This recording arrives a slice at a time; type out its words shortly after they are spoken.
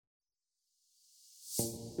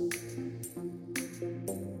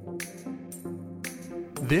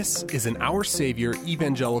This is an Our Savior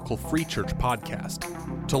Evangelical Free Church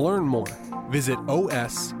podcast. To learn more, visit osefc.org.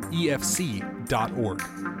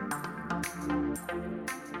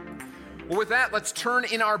 Well, with that, let's turn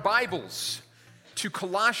in our Bibles to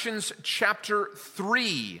Colossians chapter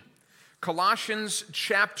 3. Colossians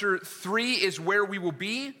chapter 3 is where we will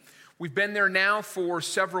be. We've been there now for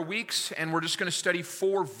several weeks, and we're just going to study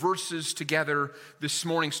 4 verses together this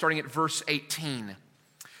morning, starting at verse 18.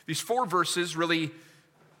 These 4 verses really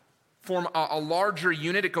form a larger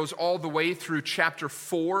unit. It goes all the way through chapter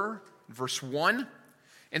 4, verse 1.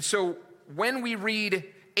 And so when we read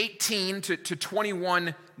 18 to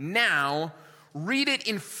 21 now, read it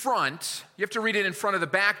in front. You have to read it in front of the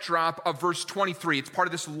backdrop of verse 23. It's part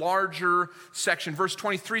of this larger section. Verse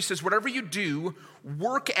 23 says, "Whatever you do,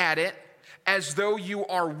 work at it as though you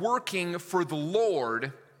are working for the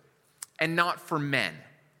Lord and not for men."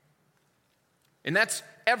 And that's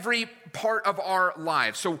every part of our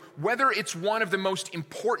lives. So whether it's one of the most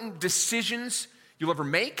important decisions you'll ever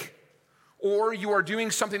make, or you are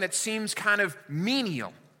doing something that seems kind of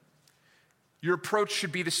menial, your approach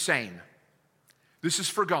should be the same. This is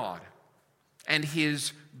for God and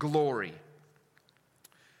His glory.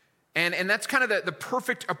 And that's kind of the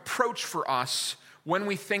perfect approach for us when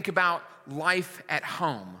we think about life at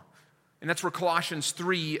home. And that's where Colossians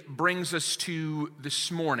 3 brings us to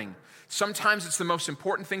this morning. Sometimes it's the most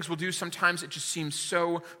important things we'll do. Sometimes it just seems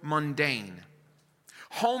so mundane.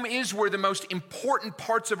 Home is where the most important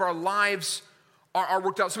parts of our lives are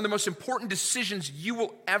worked out. Some of the most important decisions you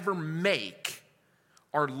will ever make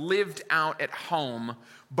are lived out at home,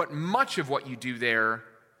 but much of what you do there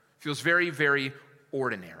feels very, very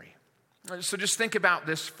ordinary. So just think about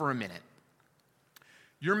this for a minute.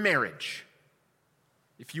 Your marriage,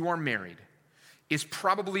 if you are married, is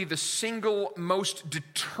probably the single most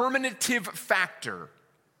determinative factor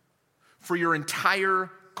for your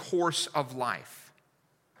entire course of life.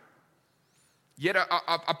 Yet,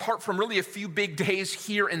 apart from really a few big days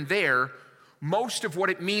here and there, most of what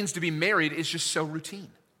it means to be married is just so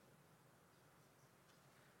routine.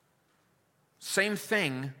 Same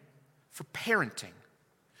thing for parenting.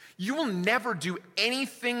 You will never do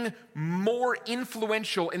anything more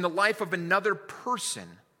influential in the life of another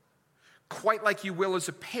person quite like you will as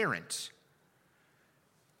a parent.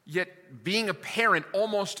 Yet being a parent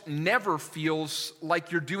almost never feels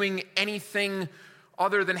like you're doing anything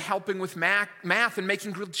other than helping with math and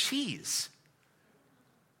making grilled cheese.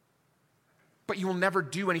 But you will never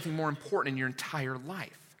do anything more important in your entire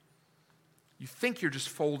life. You think you're just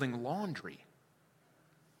folding laundry,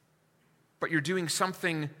 but you're doing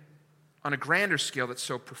something on a grander scale that's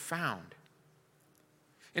so profound.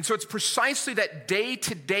 And so it's precisely that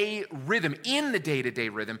day-to-day rhythm, in the day-to-day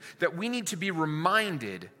rhythm, that we need to be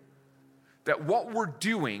reminded that what we're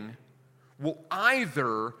doing will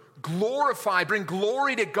either bring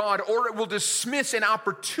glory to God, or it will dismiss an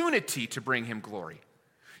opportunity to bring Him glory.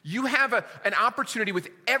 You have an opportunity with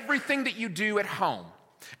everything that you do at home,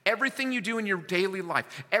 everything you do in your daily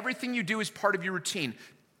life, everything you do as part of your routine,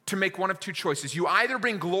 to make one of 2 choices. You either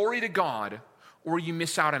bring glory to God, or you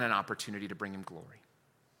miss out on an opportunity to bring Him glory.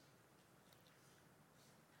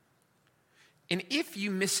 And if you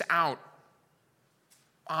miss out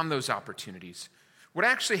on those opportunities, what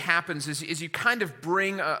actually happens is you kind of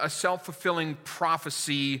bring a self-fulfilling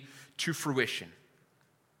prophecy to fruition.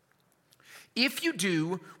 If you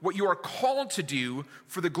do what you are called to do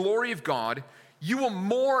for the glory of God, you will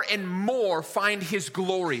more and more find His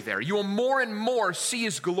glory there. You will more and more see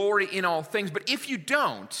His glory in all things. But if you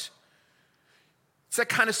don't, it's that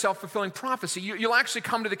kind of self-fulfilling prophecy. You'll actually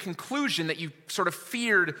come to the conclusion that you sort of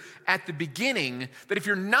feared at the beginning, that if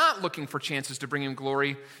you're not looking for chances to bring Him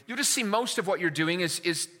glory, you'll just see most of what you're doing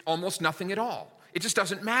is almost nothing at all. It just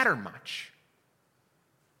doesn't matter much.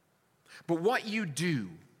 But what you do,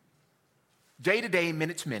 day to day,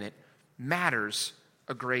 minute to minute, matters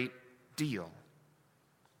a great deal.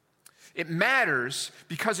 It matters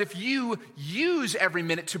because if you use every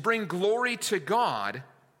minute to bring glory to God,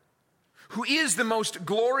 who is the most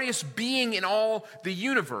glorious being in all the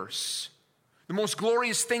universe, the most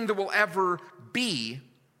glorious thing that will ever be.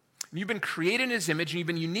 And you've been created in His image, and you've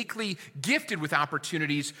been uniquely gifted with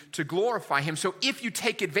opportunities to glorify Him. So if you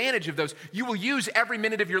take advantage of those, you will use every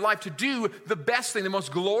minute of your life to do the best thing, the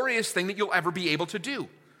most glorious thing that you'll ever be able to do.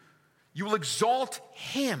 You will exalt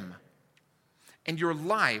Him, and your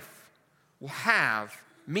life will have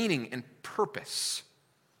meaning and purpose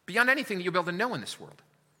beyond anything that you'll be able to know in this world.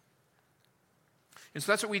 And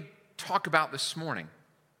so that's what we talk about this morning,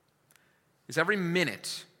 is every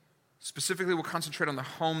minute Specifically, we'll concentrate on the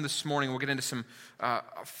home this morning. We'll get into some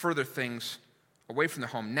further things away from the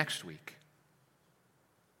home next week.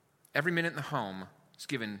 Every minute in the home is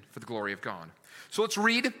given for the glory of God. So let's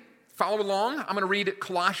read. Follow along. I'm going to read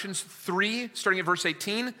Colossians 3, starting at verse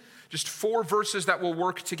 18. Just 4 verses that will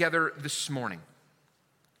work together this morning.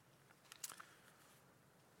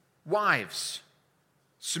 Wives,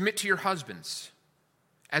 submit to your husbands,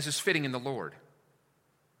 as is fitting in the Lord.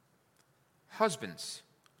 Husbands,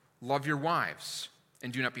 love your wives,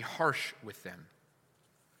 and do not be harsh with them.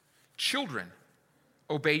 Children,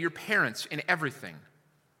 obey your parents in everything,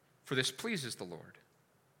 for this pleases the Lord.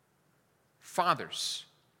 Fathers,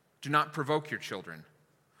 do not provoke your children,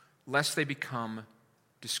 lest they become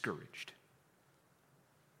discouraged.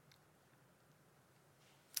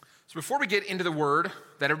 So before we get into the word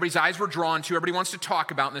that everybody's eyes were drawn to, everybody wants to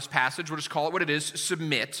talk about in this passage, we'll just call it what it is,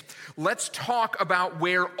 submit. Let's talk about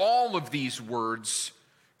where all of these words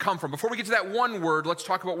come from. Before we get to that one word, let's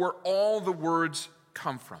talk about where all the words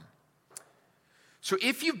come from. So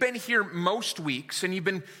if you've been here most weeks and you've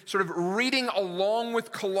been sort of reading along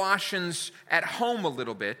with Colossians at home a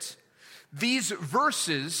little bit, these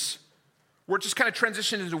verses, where it just kind of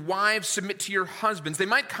transitioned into wives, submit to your husbands, they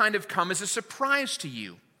might kind of come as a surprise to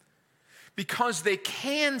you because they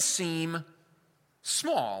can seem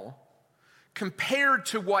small compared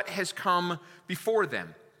to what has come before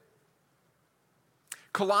them.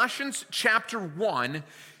 Colossians chapter 1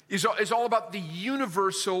 is all about the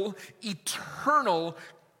universal, eternal,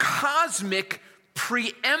 cosmic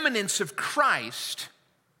preeminence of Christ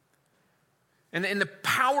and the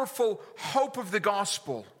powerful hope of the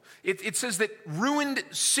gospel. It says that ruined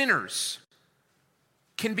sinners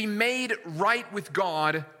can be made right with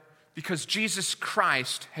God because Jesus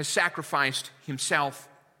Christ has sacrificed himself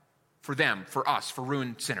for them, for us, for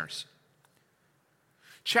ruined sinners.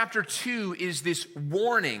 Chapter 2 is this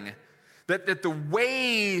warning that the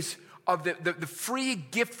ways of the free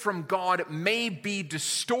gift from God may be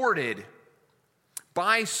distorted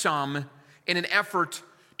by some in an effort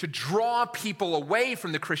to draw people away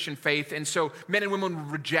from the Christian faith, and so men and women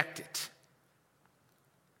reject it.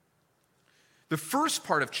 The first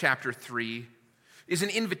part of chapter 3 is an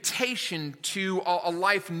invitation to a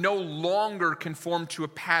life no longer conformed to a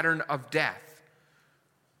pattern of death,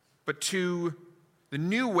 but to the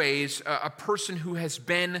new ways a person who has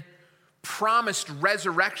been promised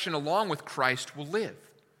resurrection along with Christ will live.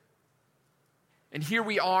 And here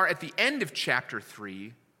we are at the end of chapter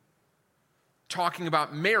 3, talking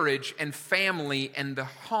about marriage and family and the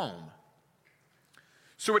home.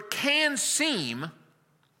 So it can seem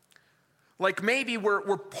like maybe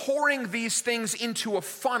we're pouring these things into a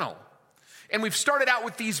funnel. And we've started out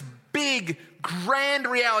with these big, grand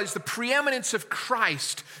realities, the preeminence of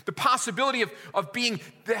Christ, the possibility of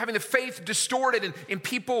having the faith distorted and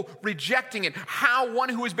people rejecting it, how one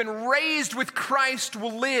who has been raised with Christ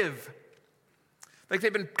will live. Like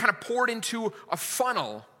they've been kind of poured into a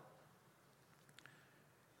funnel.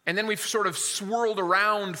 And then we've sort of swirled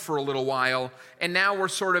around for a little while, and now we're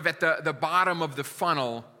sort of at the bottom of the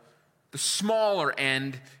funnel, the smaller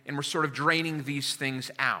end, and we're sort of draining these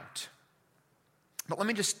things out. But let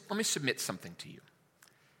me submit something to you.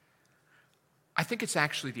 I think it's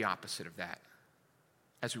actually the opposite of that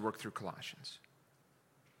as we work through Colossians.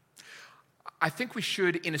 I think we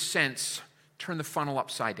should, in a sense, turn the funnel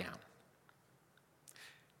upside down.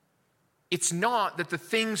 It's not that the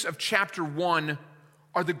things of chapter 1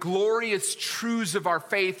 are the glorious truths of our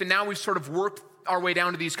faith, and now we've sort of worked our way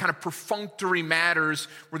down to these kind of perfunctory matters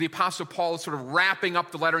where the Apostle Paul is sort of wrapping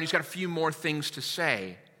up the letter, and he's got a few more things to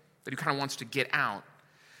say that he kind of wants to get out.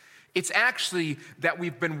 It's actually that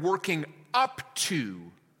we've been working up to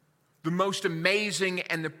the most amazing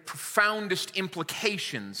and the profoundest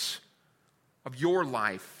implications of your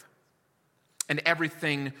life and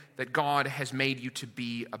everything that God has made you to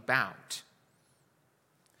be about.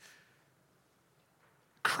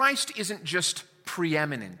 Christ isn't just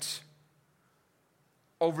preeminent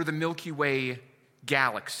over the Milky Way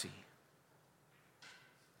galaxy.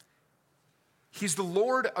 He's the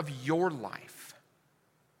Lord of your life.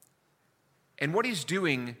 And what he's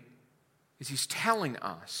doing is he's telling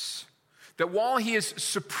us that while he is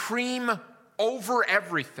supreme over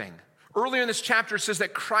everything, earlier in this chapter it says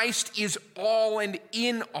that Christ is all and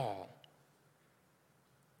in all.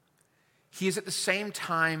 He is at the same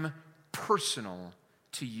time personal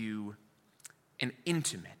to you and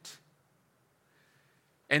intimate.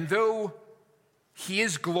 And though he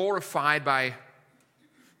is glorified by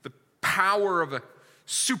the power of a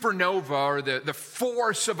supernova or the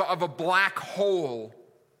force of a black hole,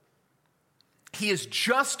 he is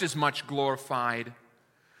just as much glorified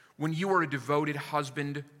when you are a devoted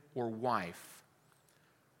husband or wife,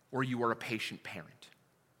 or you are a patient parent.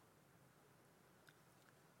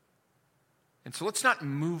 And so let's not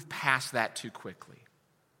move past that too quickly.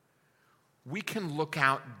 We can look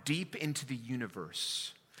out deep into the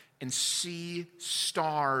universe and see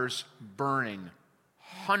stars burning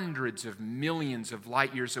hundreds of millions of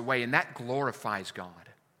light years away, and that glorifies God.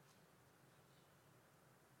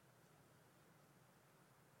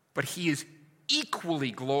 But he is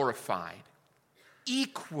equally glorified,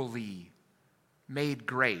 equally made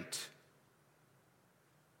great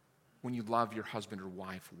when you love your husband or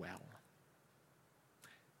wife well.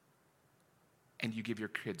 And you give your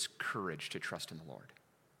kids courage to trust in the Lord.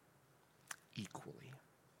 Equally.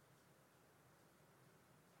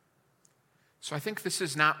 So I think this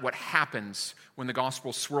is not what happens when the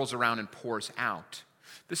gospel swirls around and pours out.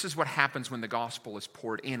 This is what happens when the gospel is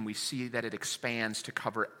poured in. We see that it expands to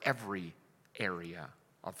cover every area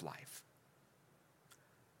of life.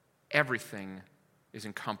 Everything is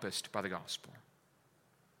encompassed by the gospel.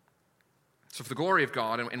 So for the glory of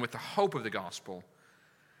God and with the hope of the gospel,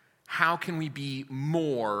 how can we be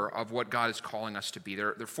more of what God is calling us to be?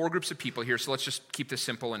 There are four groups of people here, so let's just keep this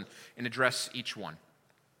simple and address each one.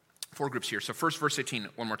 Four groups here. So first, verse 18,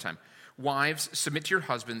 one more time. Wives, submit to your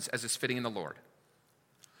husbands as is fitting in the Lord.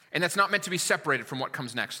 And that's not meant to be separated from what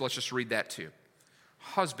comes next, so let's just read that too.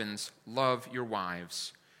 Husbands, love your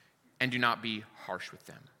wives and do not be harsh with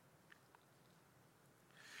them.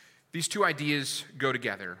 These two ideas go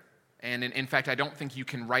together, and in fact, I don't think you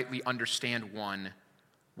can rightly understand one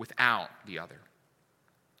without the other.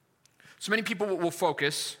 So many people will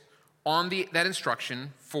focus on that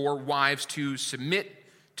instruction for wives to submit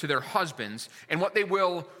to their husbands, and what they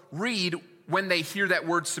will read when they hear that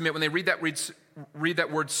word submit, when they read that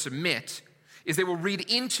word submit, is they will read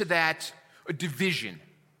into that a division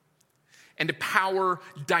and a power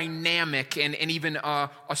dynamic and even a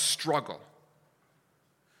struggle.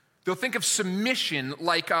 They'll think of submission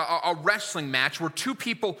like a wrestling match where two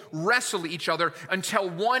people wrestle each other until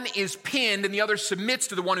one is pinned and the other submits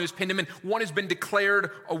to the one who has pinned him, and one has been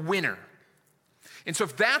declared a winner. And so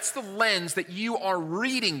if that's the lens that you are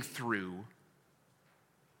reading through,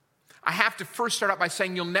 I have to first start out by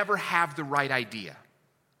saying you'll never have the right idea.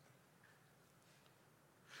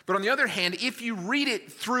 But on the other hand, if you read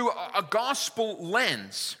it through a gospel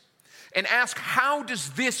lens and ask, how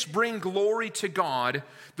does this bring glory to God?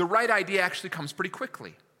 The right idea actually comes pretty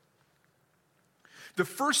quickly. The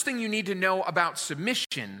first thing you need to know about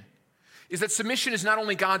submission is that submission is not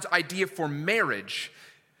only God's idea for marriage,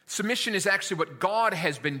 submission is actually what God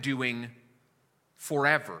has been doing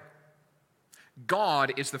forever.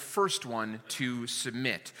 God is the first one to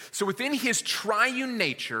submit. So within his triune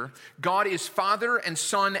nature, God is Father and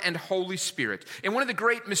Son and Holy Spirit. And one of the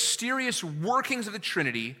great mysterious workings of the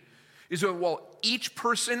Trinity is that while each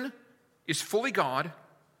person is fully God,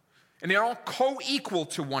 and they're all co-equal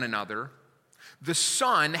to one another, the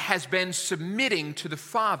Son has been submitting to the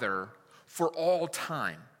Father for all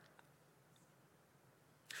time.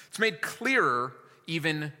 It's made clearer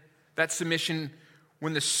even that submission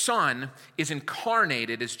when the Son is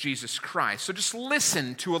incarnated as Jesus Christ. So just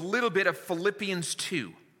listen to a little bit of Philippians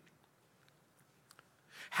 2.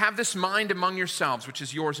 Have this mind among yourselves, which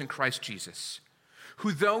is yours in Christ Jesus,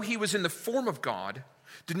 who though he was in the form of God,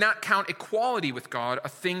 did not count equality with God a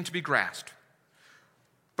thing to be grasped,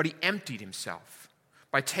 but he emptied himself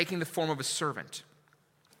by taking the form of a servant,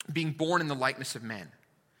 being born in the likeness of men,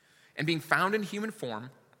 and being found in human form,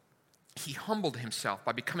 he humbled himself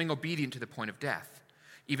by becoming obedient to the point of death,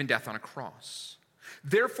 even death on a cross.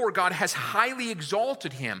 Therefore, God has highly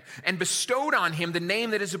exalted him and bestowed on him the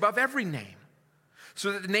name that is above every name,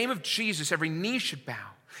 so that the name of Jesus every knee should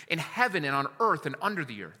bow in heaven and on earth and under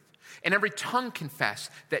the earth, and every tongue confess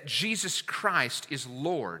that Jesus Christ is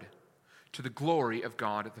Lord, to the glory of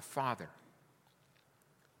God the Father.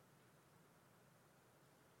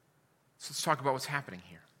 So let's talk about what's happening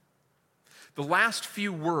here. The last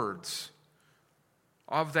few words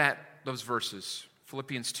of those verses,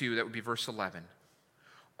 Philippians 2, that would be verse 11,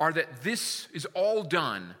 are that this is all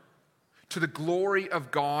done to the glory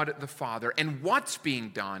of God the Father. And what's being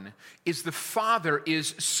done is the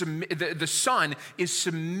Son is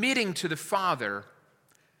submitting to the Father,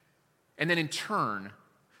 and then in turn,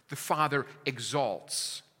 the Father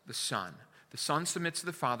exalts the Son. The Son submits to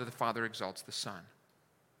the Father exalts the Son.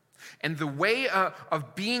 And the way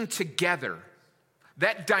of being together,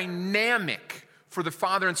 that dynamic for the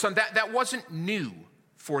Father and Son, that wasn't new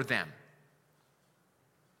for them.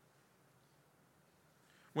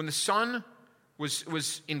 When the Son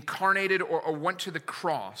was incarnated or went to the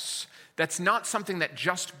cross, that's not something that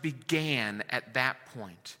just began at that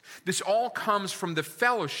point. This all comes from the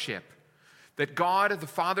fellowship that God, the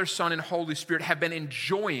Father, Son, and Holy Spirit have been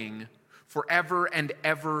enjoying forever and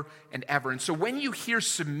ever and ever. And so when you hear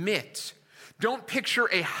submit, don't picture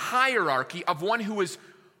a hierarchy of one who is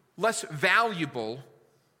less valuable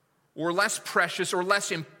or less precious or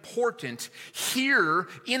less important. Here,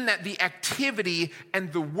 in that the activity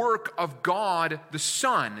and the work of God the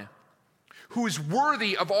Son, who is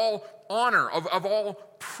worthy of all honor, of all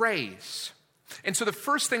praise. And so the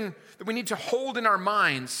first thing that we need to hold in our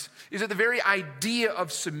minds is that the very idea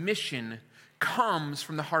of submission comes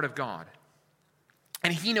from the heart of God.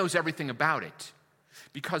 And he knows everything about it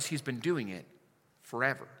because he's been doing it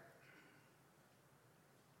forever.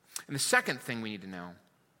 And the second thing we need to know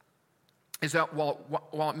is that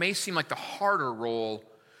while it may seem like the harder role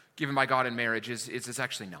given by God in marriage is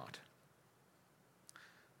actually not.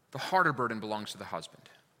 The harder burden belongs to the husband.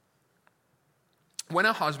 When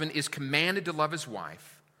a husband is commanded to love his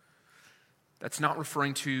wife, that's not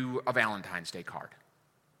referring to a Valentine's Day card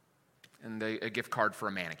and a gift card for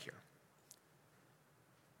a manicure.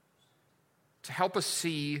 To help us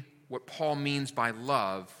see what Paul means by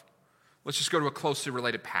love, let's just go to a closely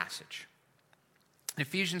related passage. In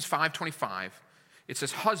Ephesians 5:25, it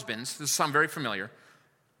says, husbands, this sounds very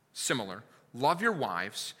similar, love your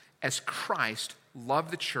wives as Christ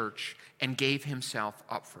loved the church and gave himself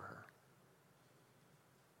up for her.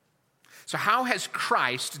 So how has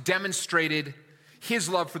Christ demonstrated his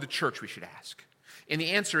love for the church, we should ask? And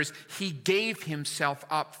the answer is, he gave himself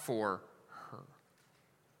up for her.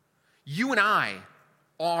 You and I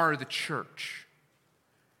are the church,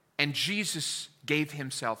 and Jesus gave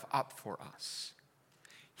himself up for us.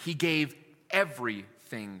 He gave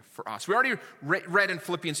everything for us. We already read in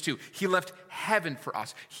Philippians 2, he left heaven for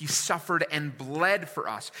us. He suffered and bled for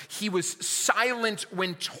us. He was silent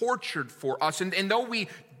when tortured for us. And though we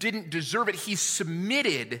didn't deserve it, he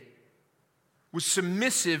was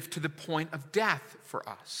submissive to the point of death for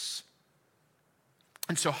us.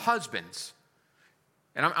 And so husbands,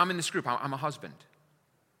 and I'm in this group, I'm a husband.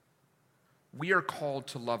 We are called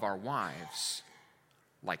to love our wives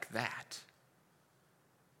like that.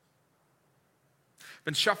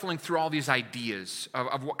 Been shuffling through all these ideas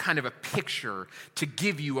of what kind of a picture to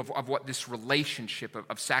give you of what this relationship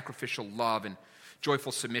of sacrificial love and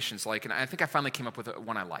joyful submission is like. And I think I finally came up with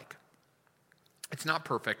one I like. It's not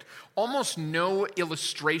perfect. Almost no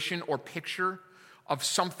illustration or picture of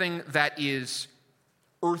something that is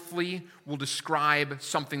earthly will describe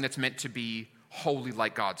something that's meant to be holy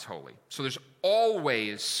like God's holy. So there's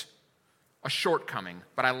always a shortcoming,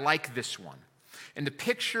 but I like this one. And the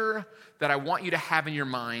picture that I want you to have in your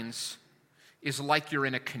minds is like you're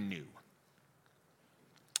in a canoe.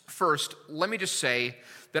 First, let me just say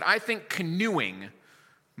that I think canoeing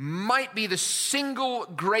might be the single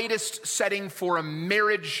greatest setting for a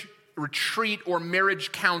marriage retreat or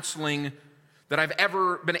marriage counseling that I've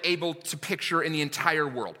ever been able to picture in the entire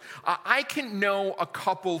world. I can know a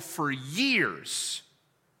couple for years,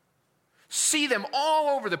 see them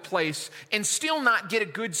all over the place, and still not get a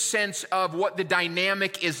good sense of what the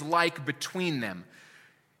dynamic is like between them.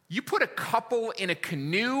 You put a couple in a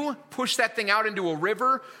canoe, push that thing out into a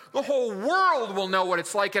river, the whole world will know what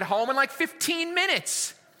it's like at home in like 15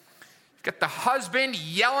 minutes. Got the husband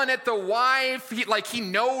yelling at the wife, he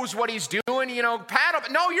knows what he's doing, paddle.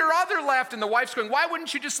 No, your other left. And the wife's going, why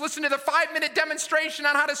wouldn't you just listen to the 5-minute demonstration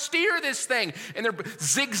on how to steer this thing? And they're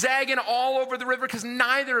zigzagging all over the river because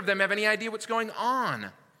neither of them have any idea what's going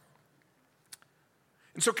on.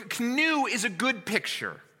 And so canoe is a good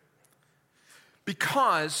picture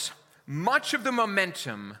because much of the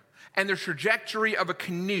momentum and the trajectory of a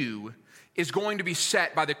canoe is going to be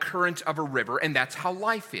set by the current of a river, and that's how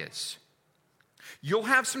life is. You'll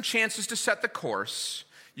have some chances to set the course.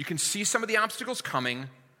 You can see some of the obstacles coming,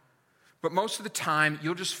 but most of the time,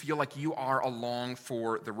 you'll just feel like you are along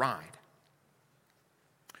for the ride.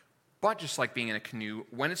 But just like being in a canoe,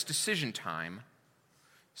 when it's decision time,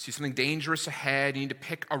 see something dangerous ahead, you need to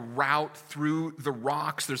pick a route through the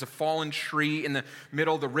rocks, there's a fallen tree in the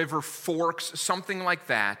middle, the river forks, something like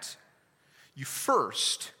that. You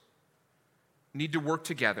first need to work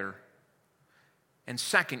together. And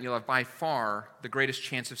second, you'll have by far the greatest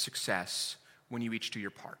chance of success when you each do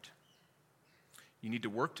your part. You need to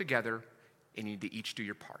work together and you need to each do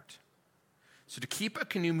your part. So to keep a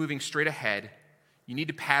canoe moving straight ahead, you need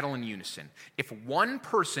to paddle in unison. If one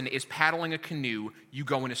person is paddling a canoe, you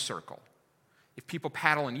go in a circle. If people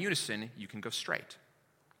paddle in unison, you can go straight.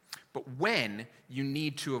 But when you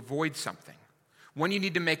need to avoid something, When you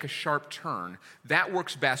need to make a sharp turn, that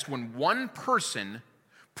works best when one person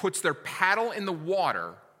puts their paddle in the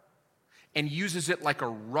water and uses it like a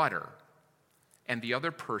rudder, and the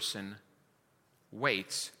other person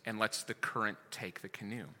waits and lets the current take the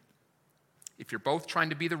canoe. If you're both trying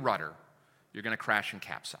to be the rudder, you're going to crash and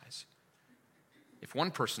capsize. If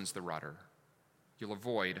one person's the rudder, you'll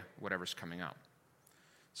avoid whatever's coming up.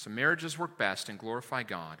 So marriages work best and glorify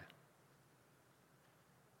God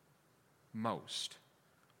most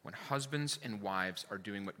when husbands and wives are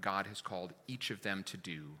doing what God has called each of them to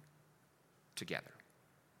do together.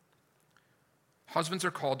 Husbands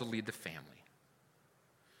are called to lead the family,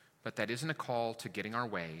 but that isn't a call to getting our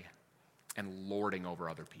way and lording over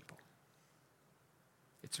other people.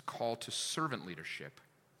 It's a call to servant leadership,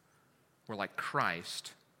 where, like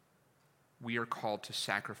Christ, we are called to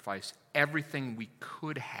sacrifice everything we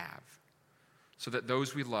could have so that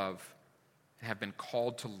those we love and have been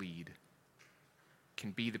called to lead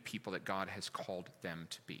can be the people that God has called them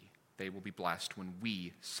to be. They will be blessed when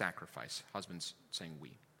we sacrifice. Husbands saying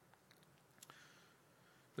we.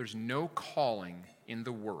 There's no calling in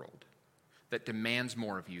the world that demands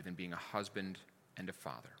more of you than being a husband and a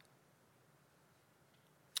father.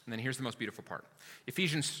 And then here's the most beautiful part.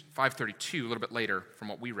 Ephesians 5:32, a little bit later from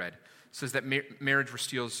what we read, says that marriage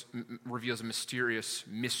reveals a mysterious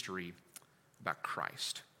mystery about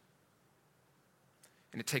Christ.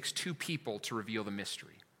 And it takes two people to reveal the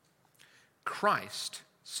mystery. Christ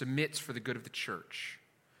submits for the good of the church,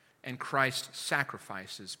 and Christ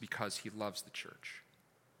sacrifices because he loves the church.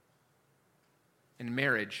 In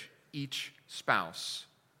marriage, each spouse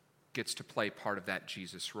gets to play part of that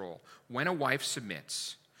Jesus role. When a wife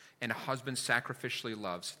submits and a husband sacrificially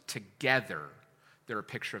loves, together they're a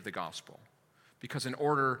picture of the gospel. Because in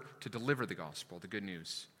order to deliver the gospel, the good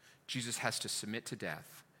news, Jesus has to submit to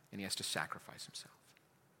death and he has to sacrifice himself.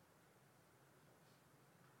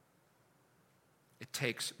 It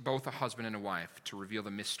takes both a husband and a wife to reveal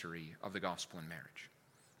the mystery of the gospel in marriage.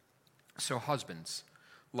 So husbands,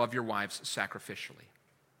 love your wives sacrificially.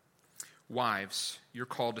 Wives, you're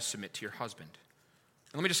called to submit to your husband.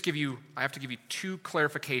 And let me just I have to give you two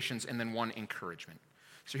clarifications and then one encouragement.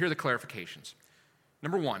 So here are the clarifications.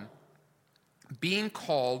 Number one, being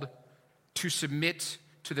called to submit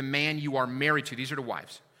to the man you are married to. These are to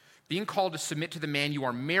wives. Being called to submit to the man you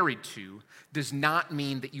are married to does not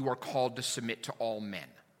mean that you are called to submit to all men.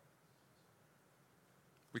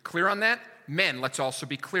 We clear on that? Men, let's also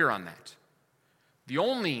be clear on that. The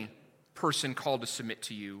only person called to submit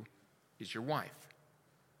to you is your wife.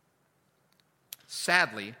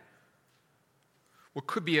 Sadly, what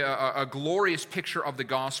could be a glorious picture of the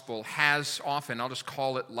gospel has often, I'll just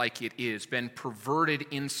call it like it is, been perverted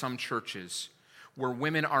in some churches where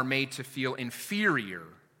women are made to feel inferior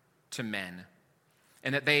to men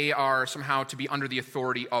and that they are somehow to be under the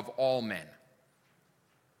authority of all men.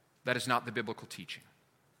 That is not the biblical teaching.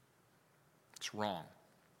 It's wrong.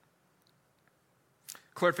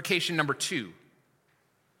 Clarification number two.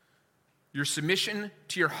 Your submission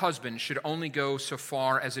to your husband should only go so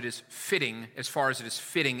far as it is fitting,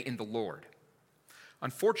 in the Lord.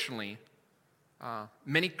 Unfortunately,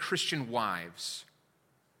 many Christian wives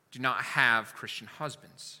do not have Christian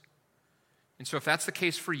husbands. And so if that's the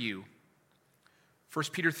case for you, 1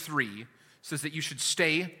 Peter 3 says that you should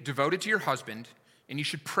stay devoted to your husband and you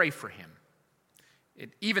should pray for him.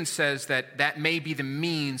 It even says that that may be the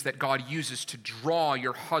means that God uses to draw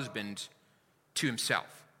your husband to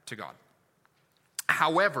himself, to God.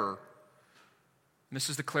 However, and this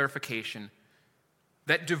is the clarification,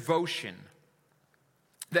 that devotion,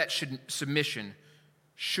 submission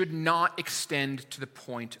should not extend to the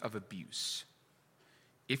point of abuse.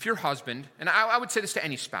 If your husband, and I would say this to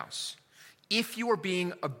any spouse, if you are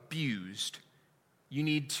being abused, you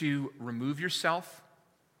need to remove yourself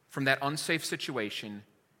from that unsafe situation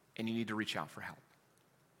and you need to reach out for help.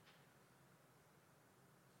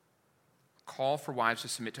 Call for wives to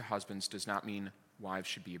submit to husbands does not mean wives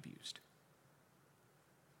should be abused.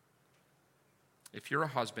 If you're a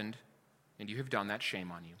husband and you have done that,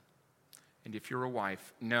 shame on you. And if you're a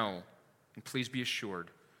wife, know, and please be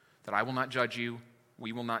assured that I will not judge you,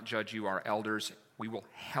 we will not judge you, our elders, we will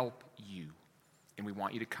help you, and we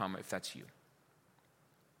want you to come if that's you.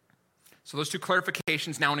 So those two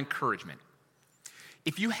clarifications, now an encouragement.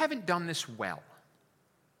 If you haven't done this well,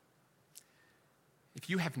 if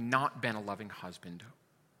you have not been a loving husband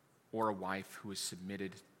or a wife who is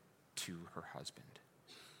submitted to her husband,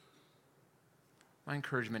 my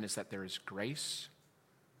encouragement is that there is grace,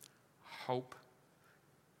 hope,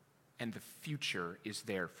 and the future is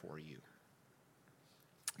there for you.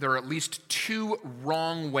 There are at least two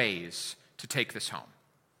wrong ways to take this home.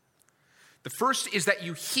 The first is that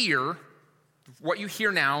what you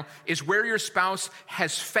hear now is where your spouse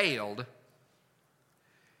has failed,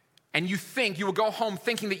 and you will go home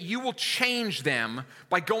thinking that you will change them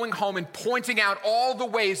by going home and pointing out all the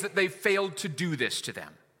ways that they've failed to do this to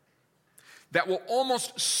them. That will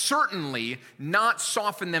almost certainly not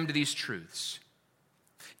soften them to these truths.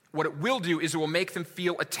 What it will do is it will make them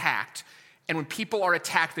feel attacked. And when people are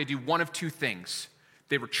attacked, they do one of two things.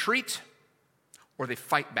 They retreat or they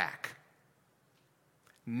fight back.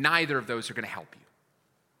 Neither of those are going to help you.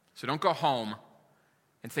 So don't go home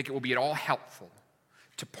and think it will be at all helpful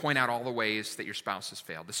to point out all the ways that your spouse has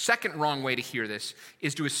failed. The second wrong way to hear this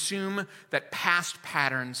is to assume that past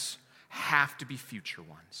patterns have to be future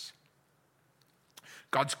ones.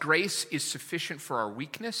 God's grace is sufficient for our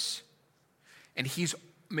weakness, and he's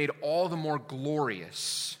made all the more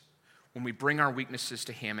glorious when we bring our weaknesses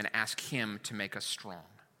to him and ask him to make us strong.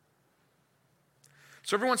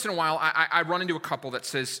 So every once in a while, I run into a couple that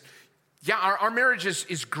says, yeah, our marriage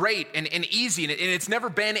is great and easy, and it's never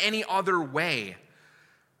been any other way.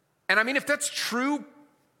 And I mean, if that's true,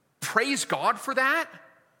 praise God for that.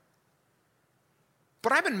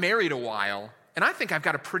 But I've been married a while, and I think I've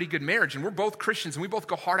got a pretty good marriage, and we're both Christians, and we both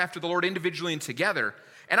go hard after the Lord individually and together.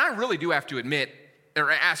 And I really do have to admit, or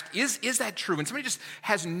ask, is that true? When somebody just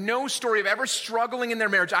has no story of ever struggling in their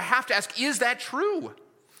marriage, I have to ask, is that true?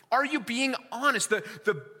 Are you being honest?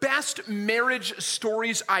 The best marriage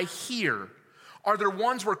stories I hear are the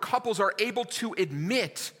ones where couples are able to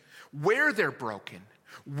admit where they're broken,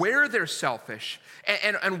 where they're selfish,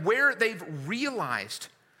 and where they've realized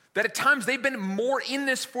that at times they've been more in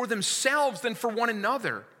this for themselves than for one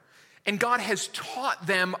another. And God has taught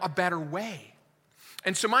them a better way.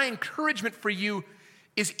 And so my encouragement for you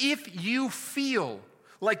is, if you feel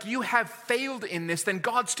like you have failed in this, then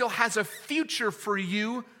God still has a future for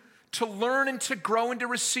you to learn and to grow and to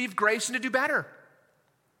receive grace and to do better.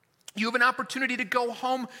 You have an opportunity to go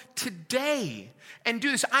home today and do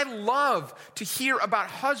this. I love to hear about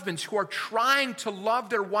husbands who are trying to love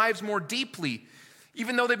their wives more deeply,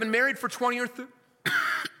 even though they've been married for 20 or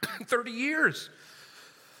 30 years.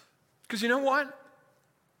 Because you know what?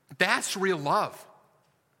 That's real love.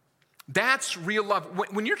 That's real love.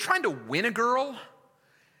 When you're trying to win a girl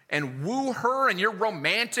and woo her and you're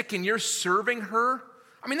romantic and you're serving her,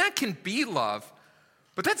 I mean, that can be love.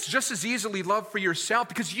 But that's just as easily love for yourself,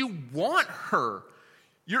 because you want her.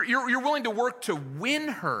 You're willing to work to win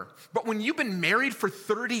her. But when you've been married for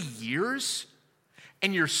 30 years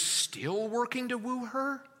and you're still working to woo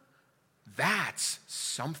her, that's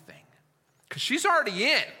something. Because she's already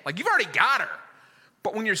in. Like, you've already got her.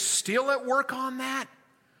 But when you're still at work on that,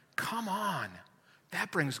 come on.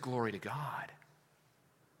 That brings glory to God.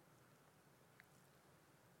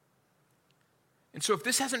 And so if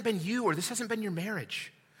this hasn't been you, or this hasn't been your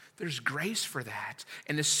marriage, there's grace for that.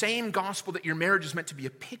 And the same gospel that your marriage is meant to be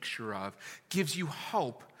a picture of gives you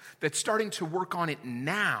hope that starting to work on it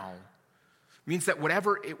now means that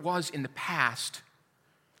whatever it was in the past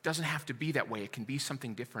doesn't have to be that way. It can be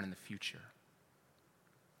something different in the future.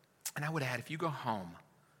 And I would add, if you go home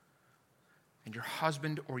and your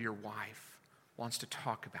husband or your wife wants to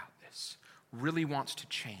talk about this, really wants to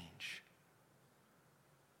change,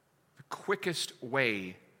 the quickest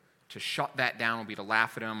way to shut that down will be to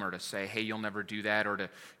laugh at them, or to say, hey, you'll never do that, or to,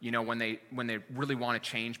 when they really want to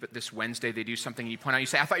change, but this Wednesday they do something and you point out, you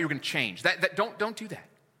say, I thought you were going to change. Don't do that.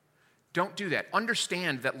 Don't do that.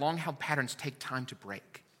 Understand that long-held patterns take time to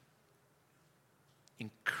break.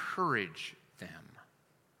 Encourage them,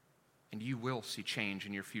 and you will see change,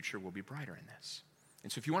 and your future will be brighter in this.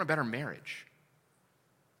 And so if you want a better marriage,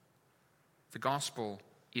 the gospel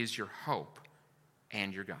is your hope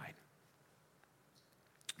and your guide.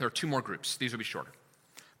 There are two more groups. These will be shorter.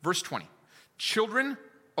 Verse 20. Children,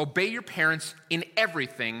 obey your parents in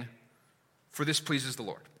everything, for this pleases the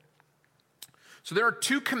Lord. So there are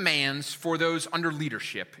two commands for those under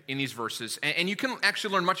leadership in these verses. And you can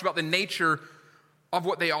actually learn much about the nature of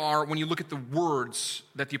what they are when you look at the words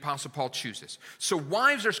that the Apostle Paul chooses. So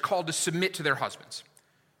wives are called to submit to their husbands.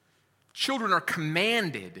 Children are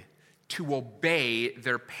commanded to obey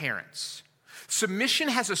their parents. Submission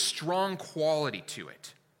has a strong quality to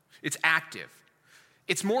it. It's active.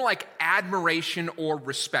 It's more like admiration or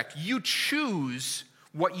respect. You choose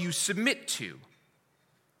what you submit to.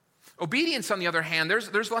 Obedience, on the other hand,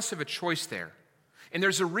 there's less of a choice there. And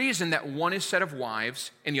there's a reason that one is said of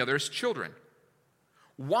wives and the other is children.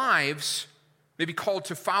 Wives may be called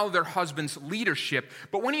to follow their husband's leadership,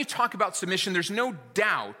 but when you talk about submission, there's no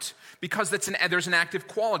doubt, because there's an active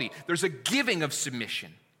quality. There's a giving of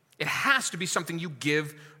submission. It has to be something you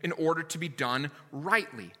give in order to be done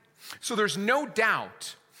rightly. So there's no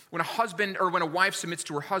doubt when a husband or when a wife submits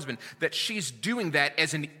to her husband, that she's doing that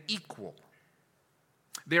as an equal.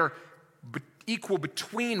 They're equal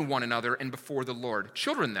between one another and before the Lord.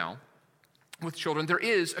 Children, though, with children, there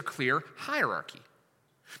is a clear hierarchy.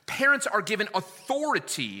 Parents are given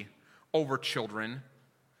authority over children,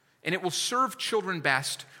 and it will serve children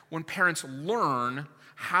best when parents learn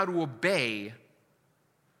how to obey,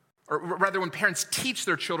 or rather when parents teach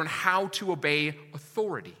their children how to obey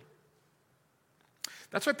authority.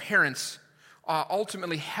 That's why parents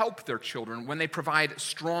ultimately help their children when they provide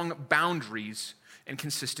strong boundaries and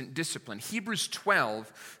consistent discipline. Hebrews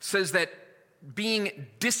 12 says that being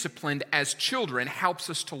disciplined as children helps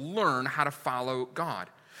us to learn how to follow God.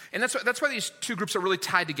 And that's why these two groups are really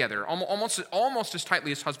tied together, almost as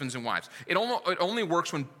tightly as husbands and wives. It only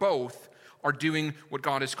works when both are doing what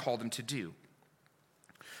God has called them to do.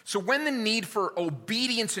 So when the need for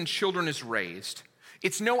obedience in children is raised,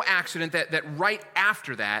 it's no accident that right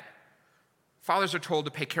after that, fathers are told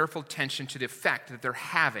to pay careful attention to the effect that they're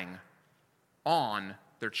having on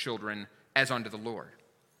their children as unto the Lord.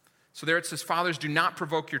 So there it says, fathers, do not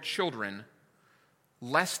provoke your children,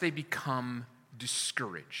 lest they become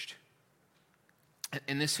discouraged.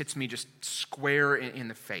 And this hits me just square in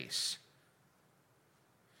the face,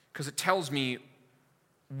 because it tells me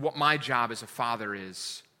what my job as a father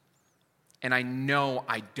is, and I know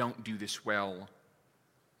I don't do this well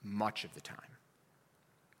much of the time.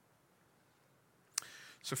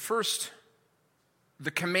 So first, the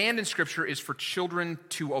command in Scripture is for children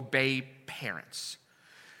to obey parents.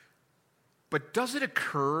 But does it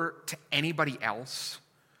occur to anybody else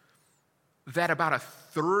that about a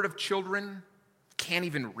third of children can't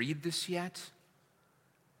even read this yet?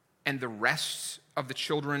 And the rest of the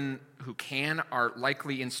children who can are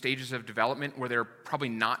likely in stages of development where they're probably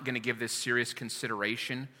not going to give this serious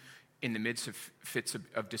consideration in the midst of fits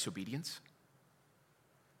of disobedience?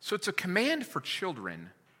 So it's a command for children,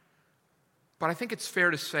 but I think it's fair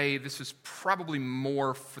to say this is probably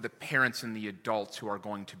more for the parents and the adults who are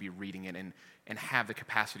going to be reading it and have the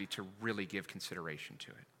capacity to really give consideration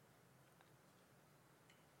to it.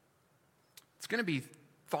 It's going to be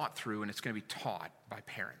thought through and it's going to be taught by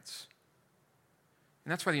parents.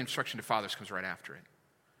 And that's why the instruction to fathers comes right after it.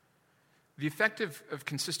 The effect of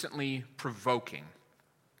consistently provoking,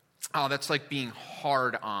 that's like being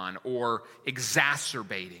hard on or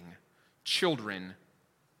exacerbating children,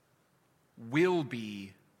 will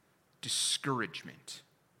be discouragement,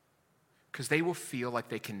 because they will feel like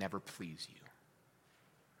they can never please you.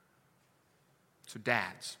 So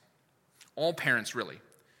dads, all parents really,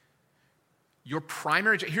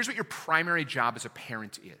 here's what your primary job as a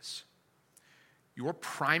parent is. Your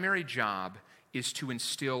primary job is to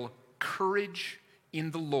instill courage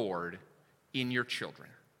in the Lord in your children.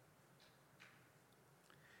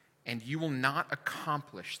 And you will not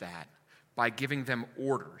accomplish that by giving them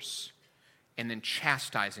orders and then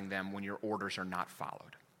chastising them when your orders are not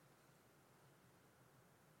followed.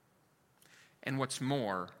 And what's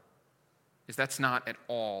more is that's not at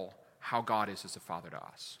all how God is as a father to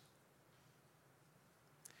us.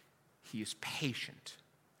 He is patient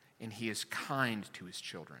and he is kind to his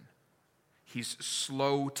children. He's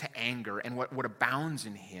slow to anger, and what abounds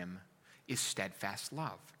in him is steadfast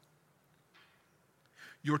love.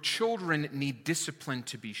 Your children need discipline,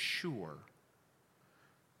 to be sure,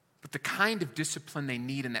 but the kind of discipline they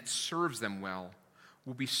need and that serves them well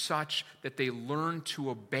will be such that they learn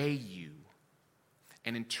to obey you,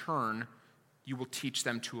 and in turn, you will teach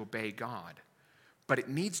them to obey God. But it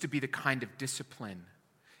needs to be the kind of discipline,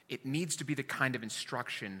 it needs to be the kind of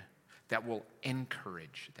instruction that will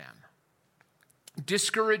encourage them.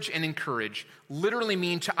 Discourage and encourage literally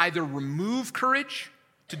mean to either remove courage,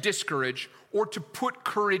 to discourage, or to put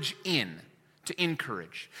courage in, to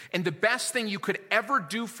encourage. And the best thing you could ever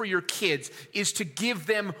do for your kids is to give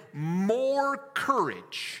them more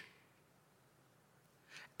courage.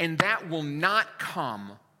 And that will not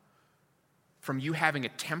come from you having a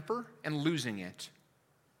temper and losing it,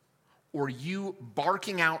 or you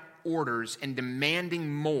barking out orders and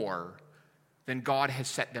demanding more than God has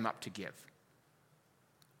set them up to give.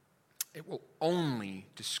 It will only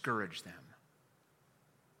discourage them.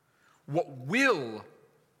 What will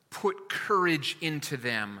put courage into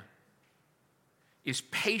them is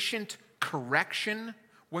patient correction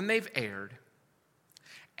when they've erred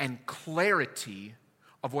and clarity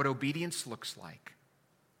of what obedience looks like,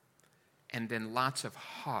 and then lots of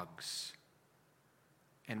hugs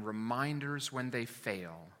and reminders when they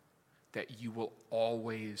fail that you will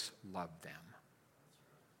always love them,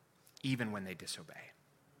 even when they disobey.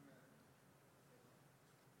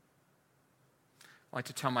 I like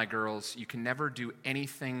to tell my girls, you can never do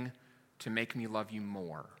anything to make me love you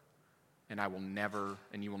more and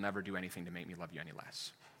you will never do anything to make me love you any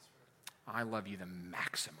less. I love you the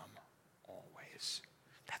maximum always.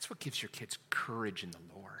 That's what gives your kids courage in the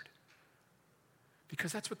Lord.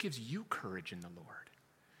 Because that's what gives you courage in the Lord.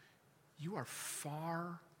 You are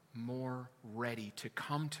far more ready to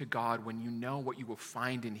come to God when you know what you will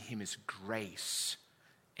find in him is grace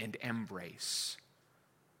and embrace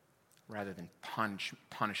rather than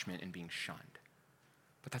punishment and being shunned.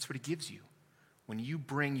 But that's what he gives you. When you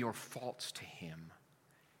bring your faults to him,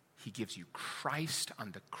 he gives you Christ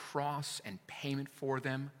on the cross and payment for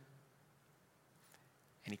them.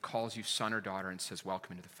 And he calls you son or daughter and says,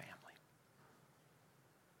 welcome into the family.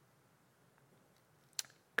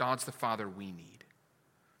 God's the Father we need,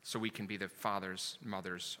 so we can be the fathers,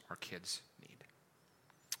 mothers our kids need.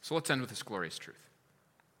 So let's end with this glorious truth.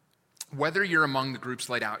 Whether you're among the groups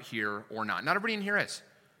laid out here or not everybody in here is.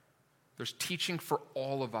 There's teaching for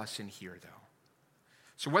all of us in here, though.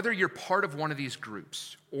 So whether you're part of one of these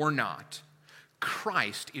groups or not,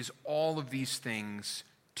 Christ is all of these things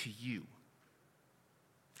to you.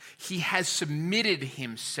 He has submitted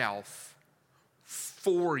himself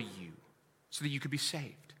for you so that you could be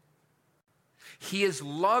saved. He has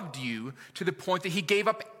loved you to the point that he gave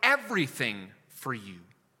up everything for you.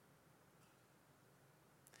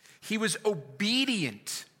 He was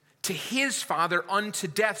obedient to his Father unto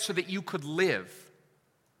death so that you could live.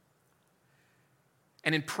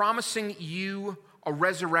 And in promising you a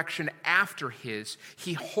resurrection after his,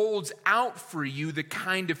 he holds out for you the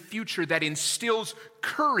kind of future that instills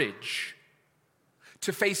courage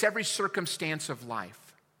to face every circumstance of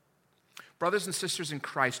life. Brothers and sisters in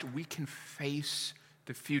Christ, we can face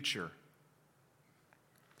the future.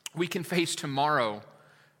 We can face tomorrow,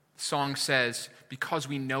 the song says, because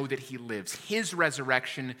we know that he lives. His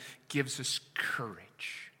resurrection gives us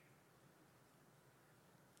courage.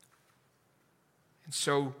 And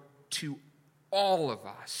so to all of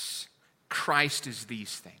us, Christ is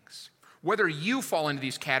these things. Whether you fall into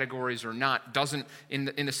these categories or not doesn't, in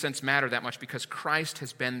a sense, matter that much because Christ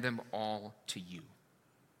has been them all to you.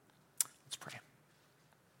 Let's pray.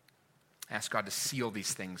 Ask God to seal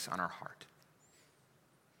these things on our heart.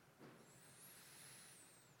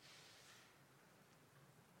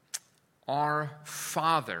 Our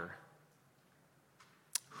Father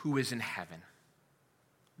who is in heaven,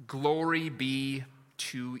 glory be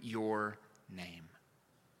to your name.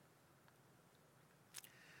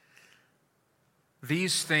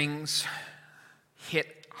 These things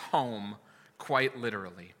hit home quite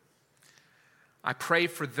literally. I pray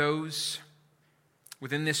for those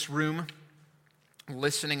within this room,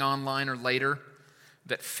 listening online or later,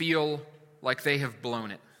 that feel like they have blown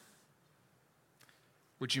it.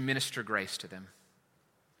 Would you minister grace to them?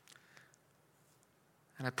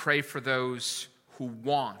 And I pray for those who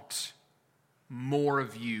want more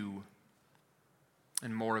of you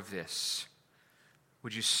and more of this.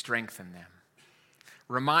 Would you strengthen them?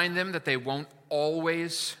 Remind them that they won't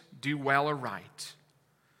always do well or right.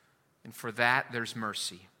 And for that, there's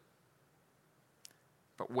mercy.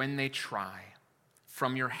 But when they try,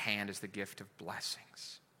 from your hand is the gift of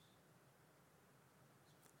blessings.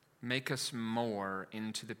 Make us more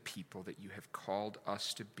into the people that you have called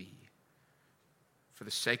us to be, for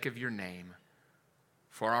the sake of your name,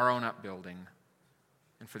 for our own upbuilding,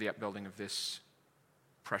 and for the upbuilding of this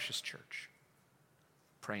precious church.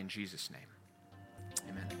 Pray in Jesus' name.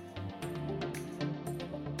 Amen.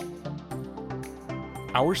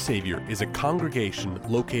 Our Savior is a congregation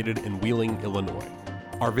located in Wheeling, Illinois.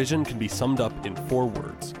 Our vision can be summed up in 4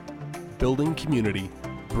 words: building community,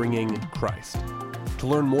 bringing Christ. To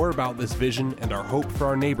learn more about this vision and our hope for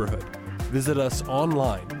our neighborhood, visit us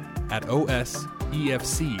online at osefc.org.